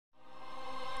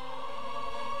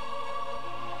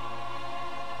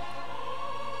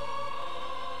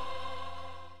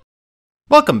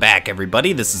Welcome back,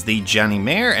 everybody. This is the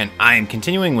thejonnymar, and I am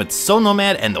continuing with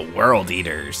Nomad and the World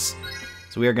Eaters.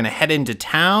 So we are going to head into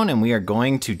town, and we are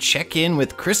going to check in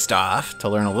with Christophe to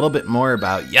learn a little bit more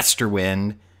about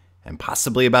Yesterwind, and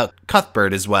possibly about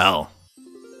Cuthbert as well.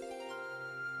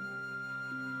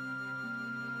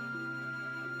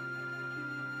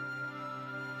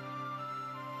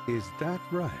 Is that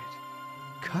right?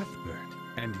 Cuthbert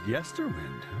and Yesterwind,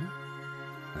 huh?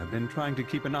 I've been trying to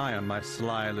keep an eye on my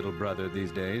sly little brother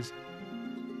these days.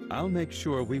 I'll make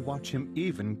sure we watch him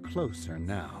even closer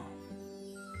now.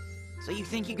 So you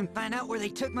think you can find out where they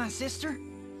took my sister?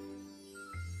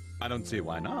 I don't see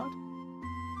why not.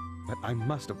 But I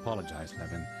must apologize,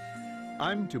 Levin.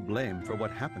 I'm to blame for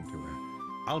what happened to her.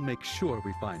 I'll make sure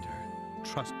we find her.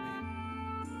 Trust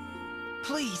me.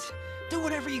 Please, do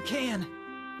whatever you can.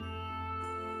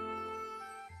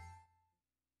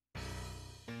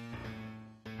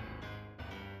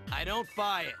 I don't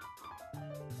buy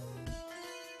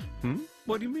it.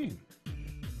 What do you mean?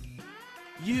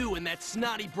 You and that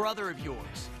snotty brother of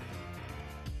yours.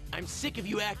 I'm sick of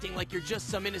you acting like you're just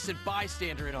some innocent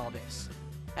bystander in all this.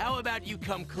 How about you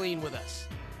come clean with us?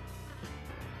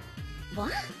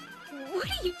 What? What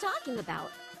are you talking about?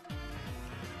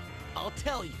 I'll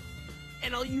tell you,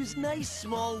 and I'll use nice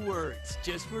small words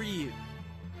just for you.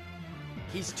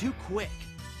 He's too quick.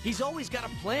 He's always got a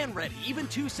plan ready, even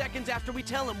 2 seconds after we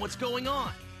tell him what's going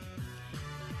on.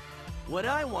 What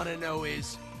I want to know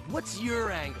is, what's your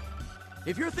angle?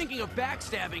 If you're thinking of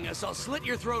backstabbing us, I'll slit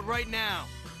your throat right now.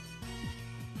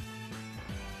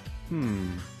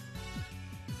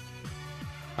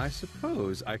 I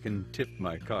suppose I can tip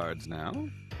my cards now.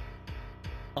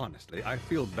 Honestly, I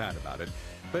feel bad about it,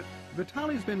 but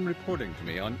Vitaly's been reporting to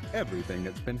me on everything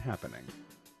that's been happening.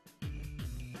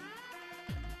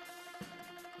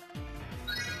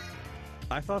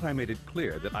 I thought I made it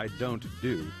clear that I don't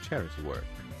do charity work.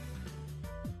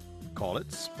 Call it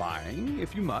spying,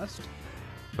 if you must,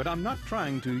 but I'm not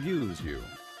trying to use you,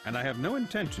 and I have no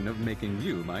intention of making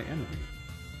you my enemy.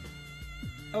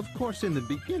 Of course, in the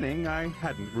beginning, I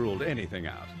hadn't ruled anything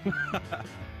out.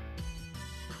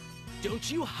 Don't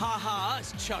you ha-ha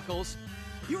us, Chuckles.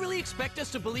 You really expect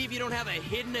us to believe you don't have a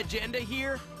hidden agenda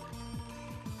here?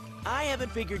 I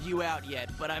haven't figured you out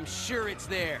yet, but I'm sure it's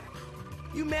there.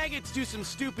 You maggots do some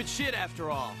stupid shit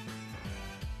after all.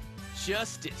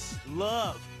 Justice,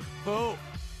 love, hope.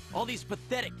 All these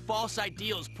pathetic false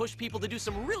ideals push people to do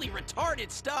some really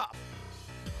retarded stuff.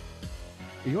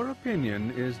 Your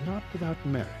opinion is not without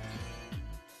merit.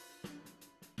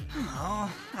 Oh,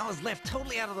 I was left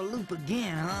totally out of the loop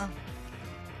again, huh?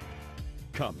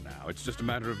 Come now, it's just a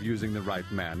matter of using the right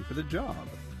man for the job.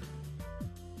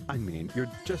 I mean,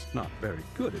 you're just not very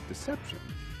good at deception.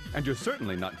 And you're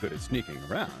certainly not good at sneaking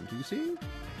around, you see?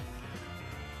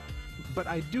 But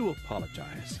I do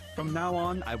apologize. From now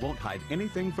on, I won't hide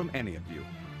anything from any of you.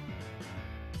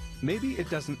 Maybe it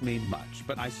doesn't mean much,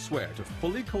 but I swear to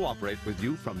fully cooperate with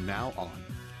you from now on.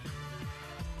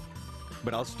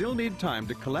 But I'll still need time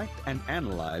to collect and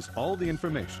analyze all the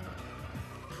information.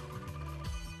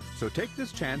 So take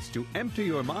this chance to empty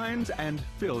your minds and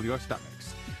fill your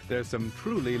stomachs. There's some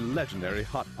truly legendary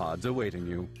hot pods awaiting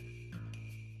you.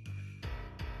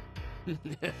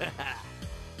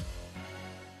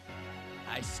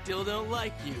 I still don't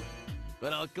like you,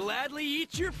 but I'll gladly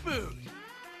eat your food.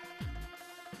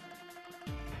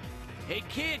 Hey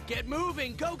kid, get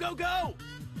moving! Go, go, go!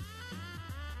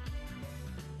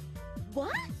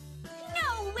 What?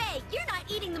 No way! You're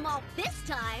not eating them all this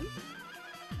time!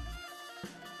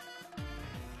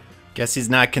 Guess he's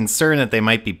not concerned that they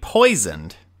might be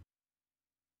poisoned.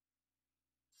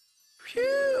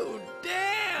 Phew,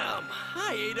 damn!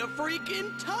 I ate a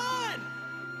freaking ton!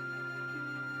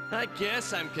 I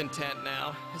guess I'm content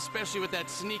now, especially with that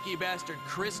sneaky bastard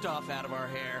Christophe out of our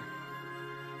hair.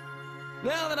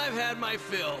 Now that I've had my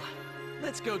fill,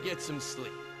 let's go get some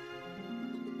sleep.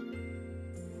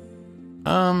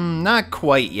 Not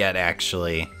quite yet,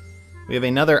 actually. We have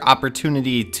another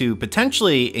opportunity to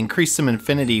potentially increase some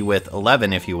infinity with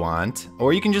 11 if you want,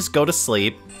 or you can just go to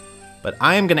sleep. But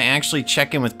I am going to actually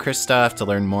check in with Christophe to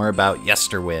learn more about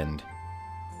Yesterwind.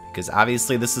 Because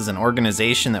obviously this is an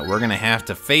organization that we're going to have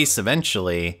to face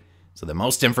eventually, so the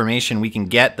most information we can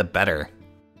get, the better.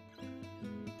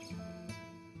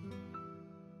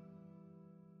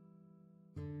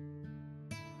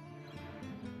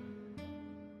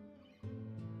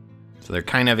 So they're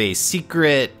kind of a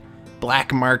secret,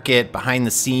 black market, behind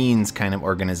the scenes kind of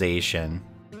organization.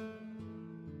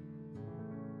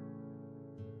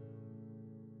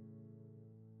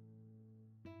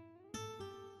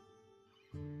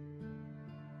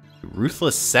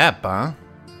 Ruthless Sep, huh?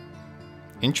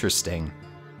 Interesting.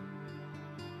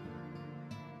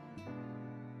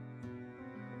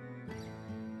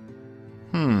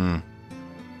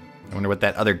 Wonder what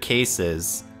that other case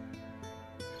is.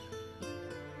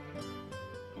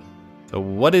 So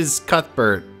what is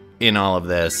Cuthbert in all of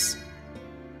this?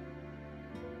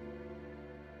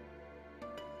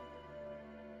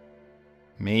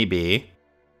 Maybe.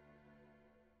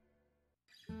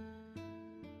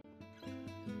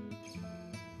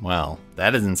 Well,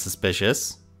 that isn't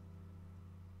suspicious.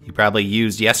 He probably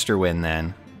used Yesterwind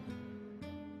then.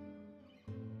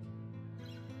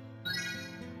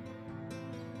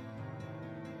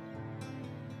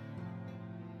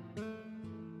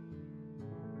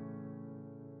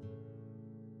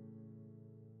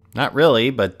 Not really,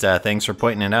 but thanks for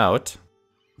pointing it out.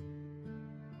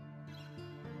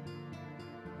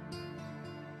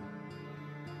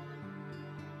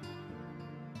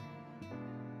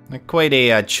 Not quite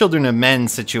a Children of Men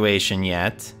situation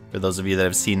yet, for those of you that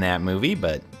have seen that movie,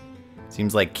 but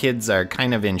seems like kids are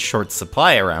kind of in short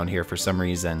supply around here for some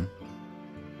reason.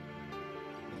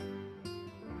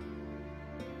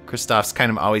 Christophe's kind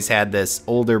of always had this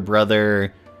older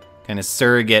brother, kind of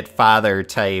surrogate father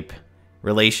type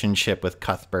relationship with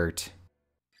Cuthbert.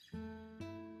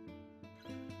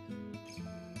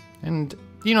 And,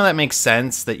 you know, that makes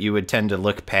sense that you would tend to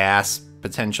look past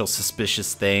potential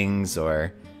suspicious things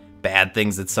or bad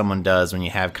things that someone does when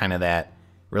you have kind of that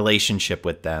relationship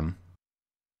with them.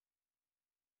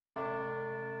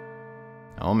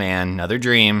 Oh man, another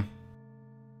dream.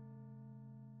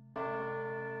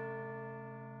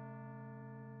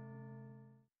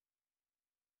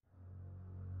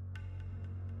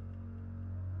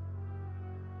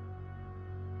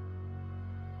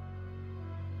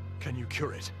 Can you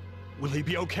cure it? Will he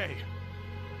be okay?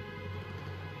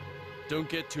 Don't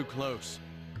get too close.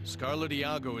 Scarlet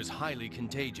Iago is highly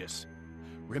contagious.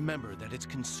 Remember that it's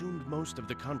consumed most of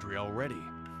the country already.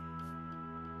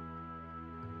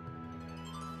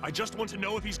 I just want to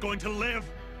know if he's going to live.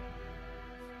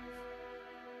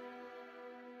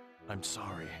 I'm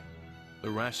sorry.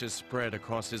 The rash has spread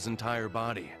across his entire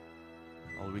body.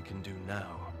 All we can do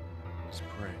now is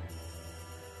pray.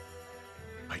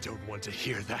 I don't want to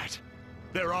hear that.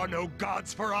 There are no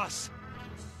gods for us.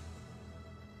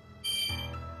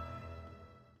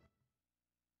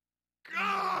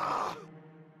 Ah!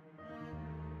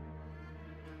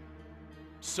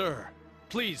 Sir,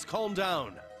 please calm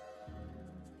down.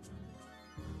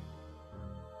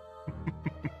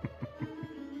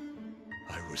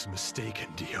 I was mistaken,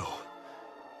 Dio.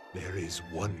 There is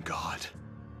one God,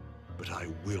 but I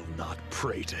will not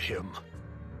pray to him.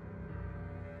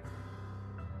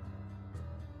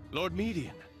 Lord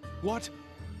Median, what?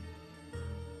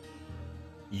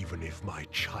 Even if my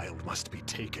child must be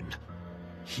taken,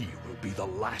 he will be the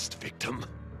last victim.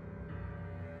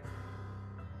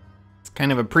 It's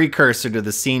kind of a precursor to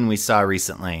the scene we saw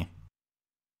recently.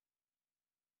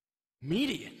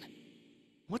 Median?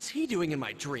 What's he doing in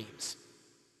my dreams?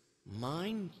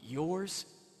 Mine? Yours?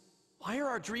 Why are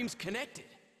our dreams connected?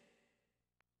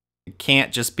 It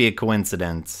can't just be a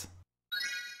coincidence.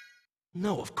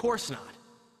 No, of course not.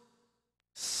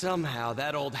 Somehow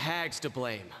that old hag's to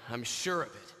blame. I'm sure of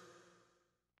it.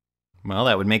 Well,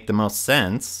 that would make the most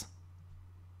sense.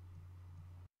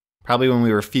 Probably when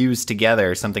we were fused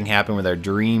together, something happened with our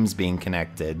dreams being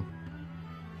connected.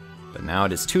 But now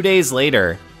it is 2 days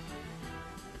later.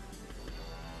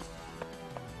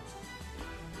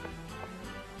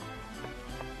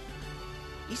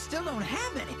 You still don't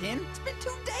have anything? It's been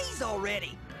 2 days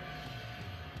already.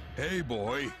 Hey,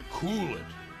 boy, cool it.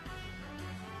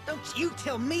 Don't you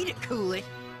tell me to cool it.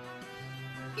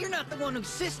 You're not the one whose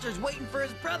sister's waiting for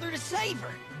his brother to save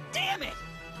her. Damn it!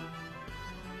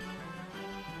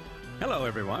 Hello,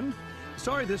 everyone.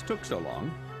 Sorry this took so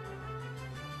long.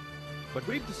 But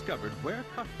we've discovered where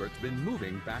Cuthbert's been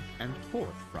moving back and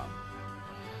forth from.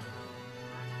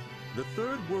 The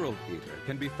Third World Eater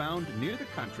can be found near the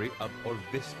country of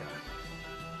Orviska.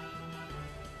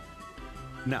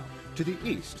 Now, to the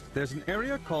east, there's an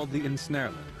area called the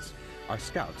Ensnarelands. Our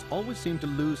scouts always seem to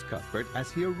lose Cuthbert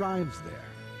as he arrives there.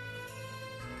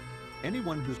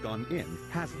 Anyone who's gone in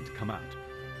hasn't come out,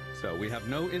 so we have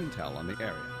no intel on the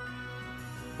area.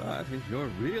 But if you're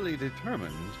really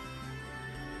determined...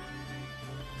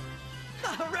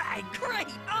 All right, great,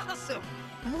 awesome!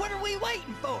 What are we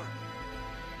waiting for?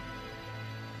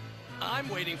 I'm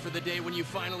waiting for the day when you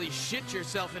finally shit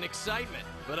yourself in excitement,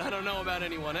 but I don't know about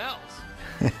anyone else.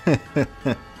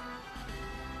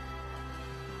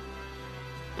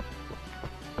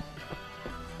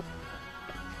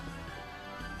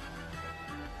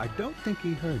 I don't think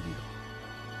he heard you.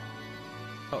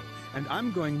 Oh, and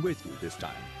I'm going with you this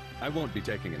time. I won't be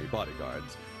taking any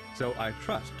bodyguards, so I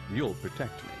trust you'll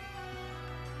protect me.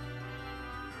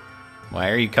 Why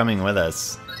are you coming with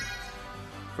us?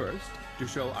 First, to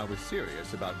show I was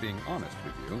serious about being honest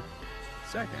with you.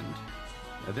 Second,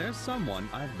 there's someone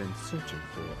I've been searching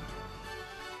for.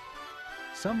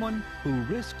 Someone who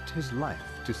risked his life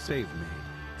to save me.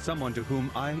 Someone to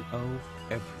whom I owe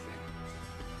everything.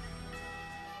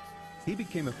 He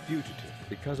became a fugitive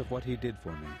because of what he did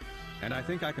for me. And I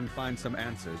think I can find some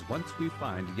answers once we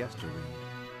find Yesterwind.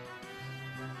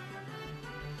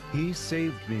 He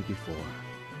saved me before,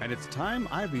 and it's time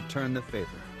I return the favor.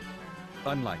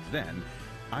 Unlike then,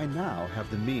 I now have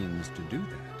the means to do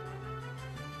that.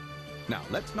 Now,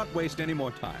 let's not waste any more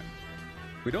time.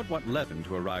 We don't want Levin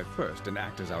to arrive first and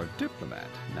act as our diplomat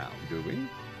now, do we?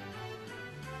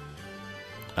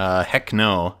 Heck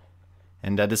no.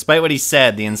 And despite what he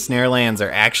said, the Ensnarelands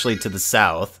are actually to the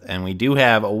south, and we do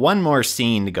have one more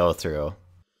scene to go through.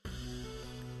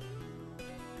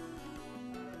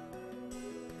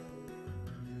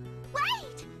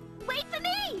 Wait! Wait for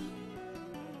me!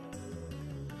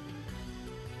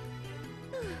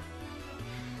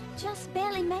 Just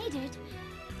barely made it.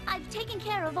 I've taken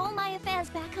care of all my affairs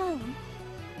back home.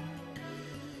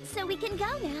 So we can go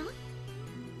now.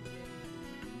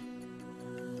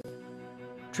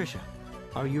 Trisha,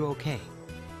 are you okay?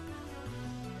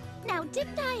 Now,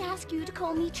 didn't I ask you to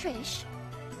call me Trish?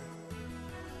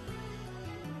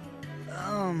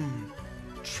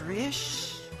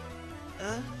 Trish?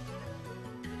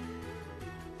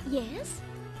 Yes?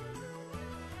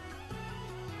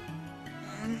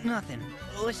 Nothing.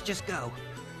 Let's just go.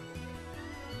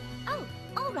 Oh,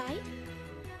 all right.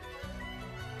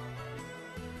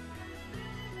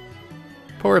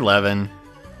 Poor Levin.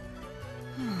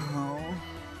 Oh.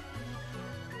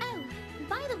 Oh,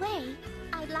 by the way,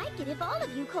 I'd like it if all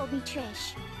of you called me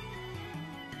Trish.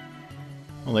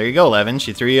 Well, there you go, Levin.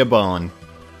 She threw you a bone.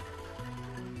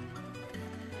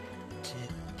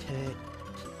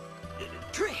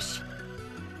 Trish!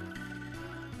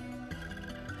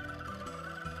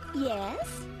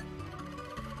 Yes?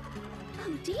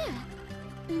 Oh dear.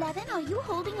 Levin, are you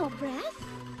holding your breath?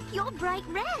 You're bright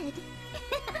red.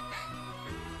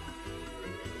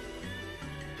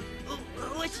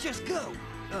 Let's just go.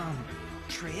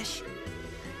 Trish?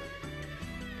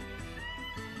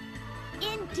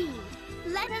 Indeed.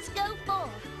 Let us go forth.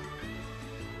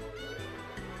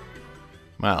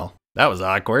 Well, that was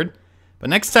awkward. But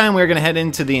next time we're going to head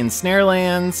into the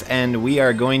Ensnarelands, and we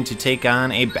are going to take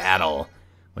on a battle,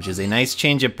 which is a nice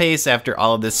change of pace after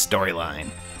all of this storyline.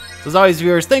 So as always,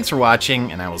 viewers, thanks for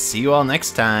watching, and I will see you all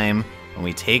next time when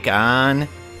we take on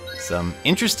some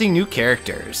interesting new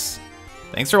characters.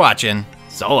 Thanks for watching.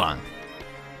 So long.